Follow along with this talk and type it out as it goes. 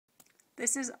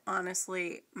This is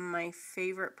honestly my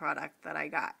favorite product that I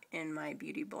got in my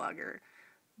Beauty Blogger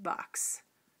box.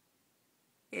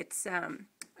 It's a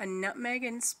nutmeg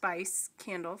and spice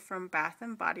candle from Bath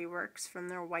and Body Works from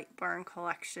their White Barn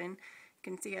collection.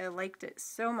 You can see I liked it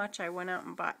so much I went out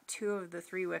and bought 2 of the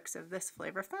 3 wicks of this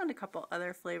flavor. Found a couple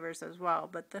other flavors as well,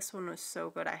 but this one was so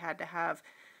good I had to have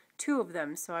 2 of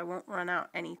them, so I won't run out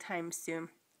anytime soon.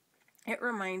 It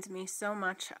reminds me so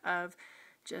much of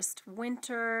just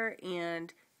winter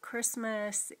and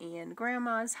Christmas and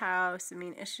grandma's house. I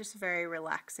mean, it's just very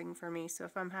relaxing for me. So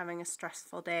if I'm having a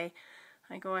stressful day,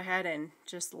 I go ahead and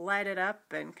just light it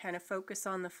up and kind of focus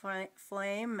on the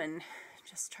flame and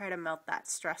just try to melt that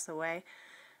stress away.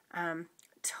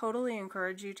 Totally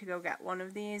encourage you to go get one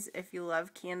of these if you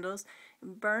love candles.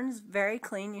 It burns very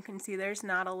clean. You can see there's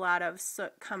not a lot of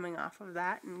soot coming off of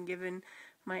that, and given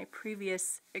my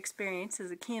previous experience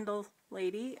as a candle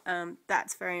lady,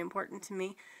 that's very important to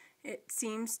me. It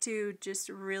seems to just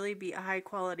really be a high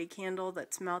quality candle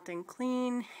that's melting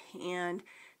clean, and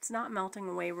it's not melting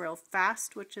away real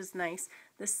fast, which is nice.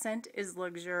 The scent is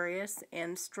luxurious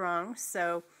and strong,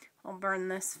 so I'll burn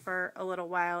this for a little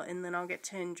while and then I'll get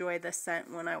to enjoy the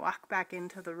scent when I walk back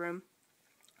into the room.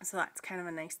 So that's kind of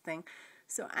a nice thing.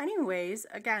 So anyways,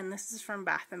 again, this is from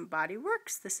Bath and Body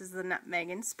Works. This is the Nutmeg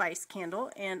and Spice candle,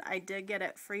 and I did get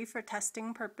it free for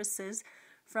testing purposes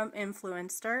from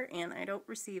Influencer, and I don't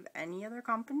receive any other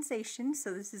compensation,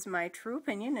 so this is my true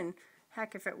opinion, and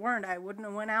heck, if it weren't, I wouldn't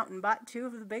have went out and bought 2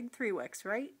 of the big 3 wicks,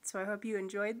 right? So I hope you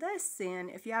enjoyed this, and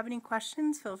if you have any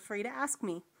questions, feel free to ask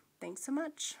me. Thanks so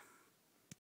much.